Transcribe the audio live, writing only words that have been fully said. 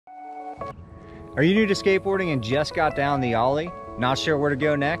Are you new to skateboarding and just got down the ollie? Not sure where to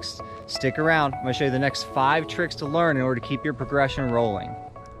go next? Stick around. I'm going to show you the next 5 tricks to learn in order to keep your progression rolling.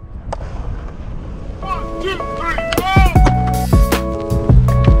 1, 2, 3, 4!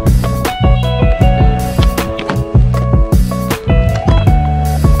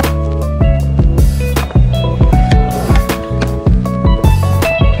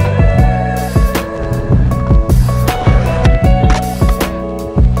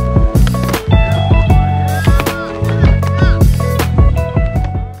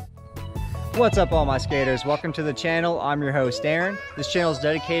 What's up all my skaters, welcome to the channel. I'm your host Aaron. This channel is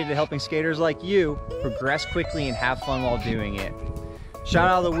dedicated to helping skaters like you progress quickly and have fun while doing it. Shout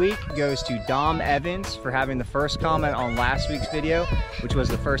out of the week goes to Dom Evans for having the first comment on last week's video, which was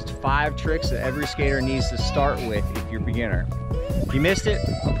the first 5 tricks that every skater needs to start with if you're a beginner. If you missed it,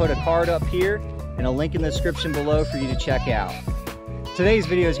 I'll put a card up here and a link in the description below for you to check out. Today's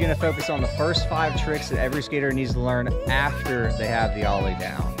video is going to focus on the first 5 tricks that every skater needs to learn after they have the ollie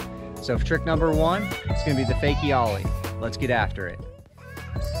down. So for trick number 1, it's going to be the Fakie Ollie. Let's get after it.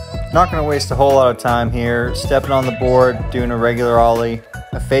 Not going to waste a whole lot of time here. Stepping on the board, doing a regular ollie.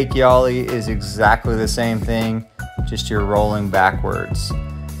 A Fakie Ollie is exactly the same thing, just you're rolling backwards.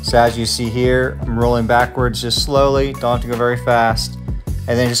 So as you see here, I'm rolling backwards just slowly, don't have to go very fast,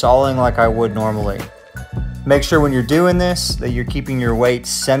 and then just ollieing like I would normally. Make sure when you're doing this that you're keeping your weight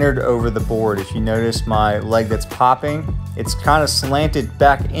centered over the board. If you notice my leg that's popping, it's kind of slanted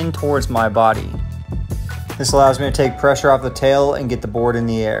back in towards my body. This allows me to take pressure off the tail and get the board in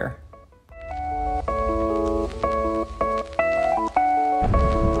the air.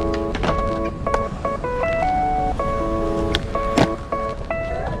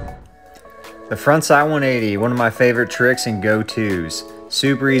 The frontside 180, one of my favorite tricks and go-tos.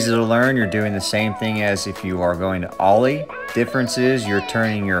 Super easy to learn. You're doing the same thing as if you are going to ollie. Difference is you're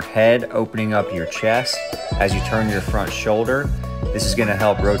turning your head, opening up your chest as you turn your front shoulder. This is going to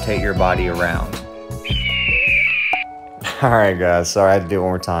help rotate your body around. Alright guys, sorry I had to do it one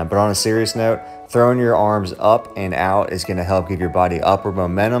more time. But on a serious note, throwing your arms up and out is going to help give your body upward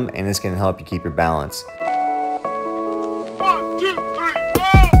momentum, and it's going to help you keep your balance. 1, 2, 3, 4!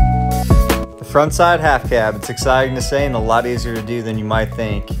 Frontside halfcab. It's exciting to say and a lot easier to do than you might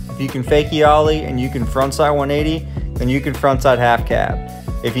think. If you can Fakie Ollie and you can frontside 180, then you can frontside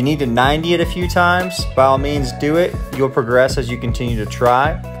halfcab. If you need to 90 it a few times, by all means do it. You'll progress as you continue to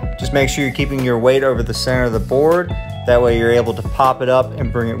try. Just make sure you're keeping your weight over the center of the board. That way you're able to pop it up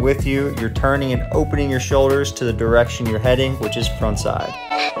and bring it with you. You're turning and opening your shoulders to the direction you're heading, which is frontside.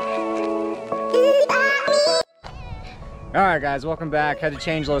 Alright guys, welcome back. Had to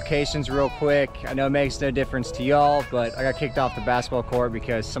change locations real quick. I know it makes no difference to y'all, but I got kicked off the basketball court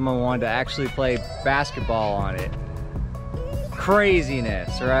because someone wanted to actually play basketball on it.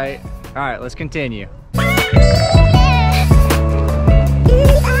 Craziness, right? Alright, let's continue.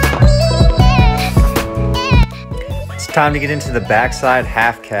 It's time to get into the backside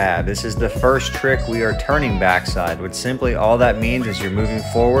half cab. This is the first trick we are turning backside, which simply all that means is you're moving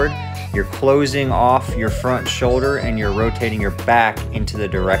forward. You're closing off your front shoulder and you're rotating your back into the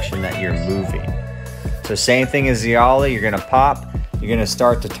direction that you're moving. So same thing as the ollie, you're gonna pop, you're gonna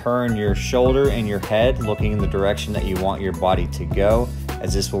start to turn your shoulder and your head looking in the direction that you want your body to go,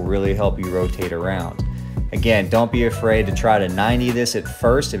 as this will really help you rotate around. Again, don't be afraid to try to 90 this at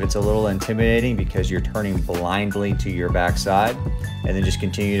first if it's a little intimidating because you're turning blindly to your backside, and then just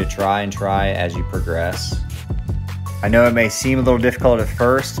continue to try as you progress. I know it may seem a little difficult at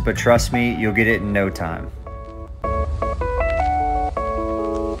first, but trust me, you'll get it in no time.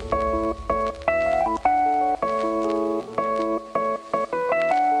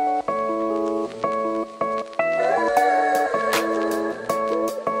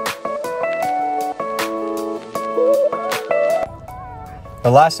 The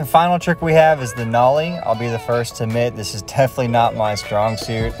last and final trick we have is the Nollie. I'll be the first to admit this is definitely not my strong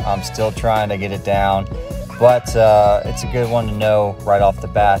suit. I'm still trying to get it down. But it's a good one to know right off the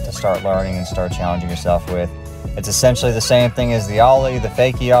bat to start learning and start challenging yourself with. It's essentially the same thing as the ollie, the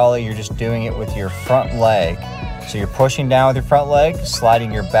Fakie Ollie. You're just doing it with your front leg. So you're pushing down with your front leg,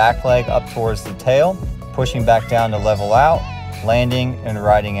 sliding your back leg up towards the tail, pushing back down to level out, landing and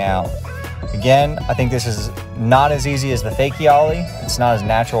riding out. Again, I think this is not as easy as the Fakie Ollie. It's not as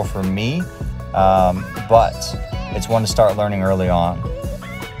natural for me, but it's one to start learning early on.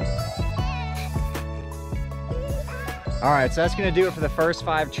 Alright, so that's going to do it for the first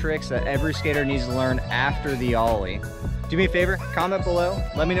 5 tricks that every skater needs to learn after the ollie. Do me a favor, comment below,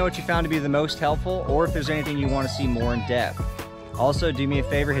 let me know what you found to be the most helpful or if there's anything you want to see more in depth. Also, do me a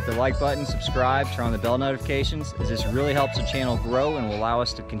favor, hit the like button, subscribe, turn on the bell notifications, as this really helps the channel grow and will allow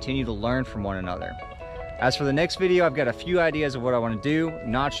us to continue to learn from one another. As for the next video, I've got a few ideas of what I want to do.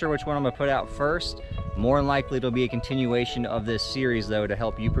 Not sure which one I'm going to put out first. More than likely it'll be a continuation of this series though, to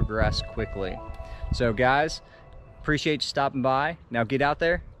help you progress quickly. So guys, appreciate you stopping by. Now get out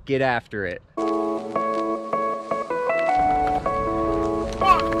there, get after it.